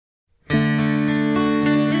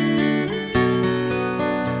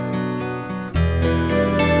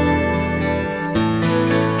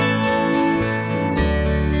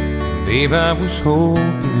Babe, I was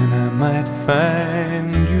hoping I might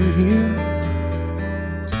find you here.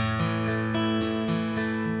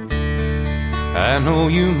 I know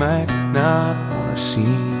you might not want to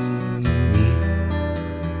see me.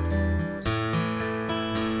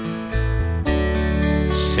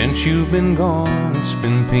 Since you've been gone, it's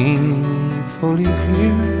been painfully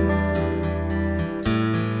clear.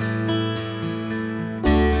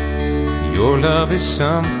 Your love is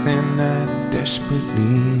something I desperately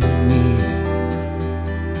need.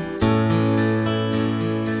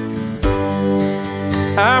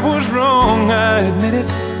 I was wrong, I admit it.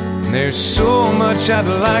 There's so much I'd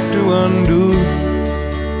like to undo.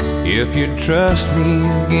 If you'd trust me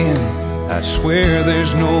again, I swear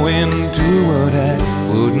there's no end to what I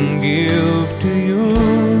wouldn't give to you.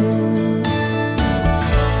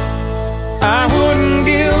 I wouldn't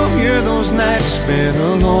give you those nights spent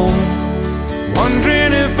alone,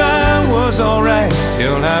 wondering if I was alright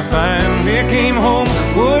till I finally came home.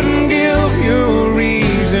 Wouldn't give you a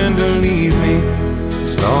reason to leave me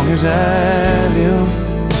as long as I live.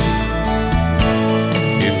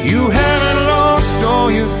 If you haven't lost all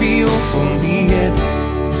you feel for me yet,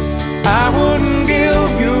 I wouldn't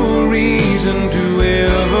give you a reason to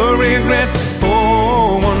ever regret.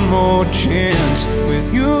 For one more chance with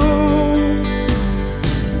you,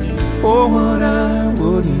 oh, what I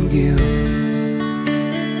wouldn't give.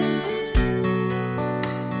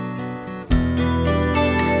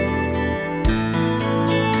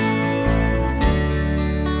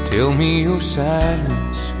 Tell me your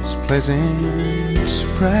silence is pleasant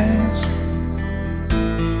surprise,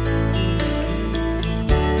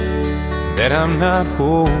 that I'm not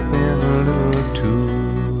hoping a little too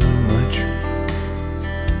much.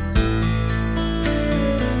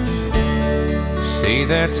 Say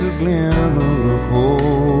that's a glimmer of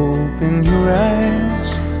hope in your eyes,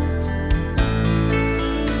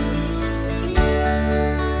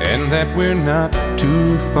 and that we're not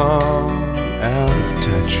too far out of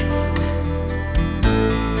touch.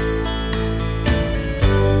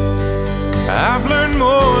 I've learned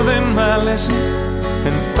more than my lesson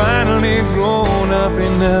and finally grown up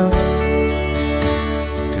enough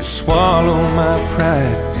to swallow my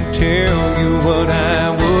pride and tell you what I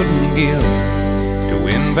wouldn't give to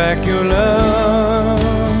win back your love.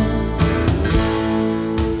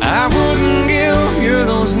 I wouldn't give you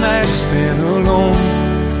those nights spent alone,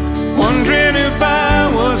 wondering if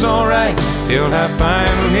I was alright till I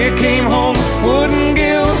finally came home. Wouldn't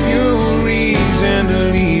give you a reason to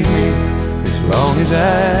leave me as long as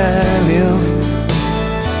I live.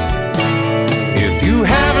 If you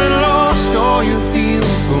haven't lost all you feel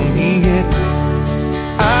for me yet,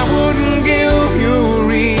 I wouldn't give you a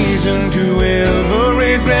reason to ever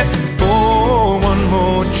regret. For one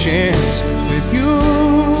more chance with you,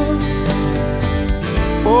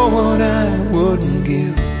 oh, what I wouldn't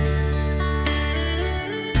give.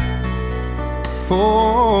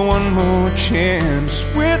 For one more chance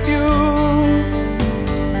with you,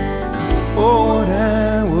 oh, what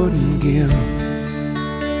I would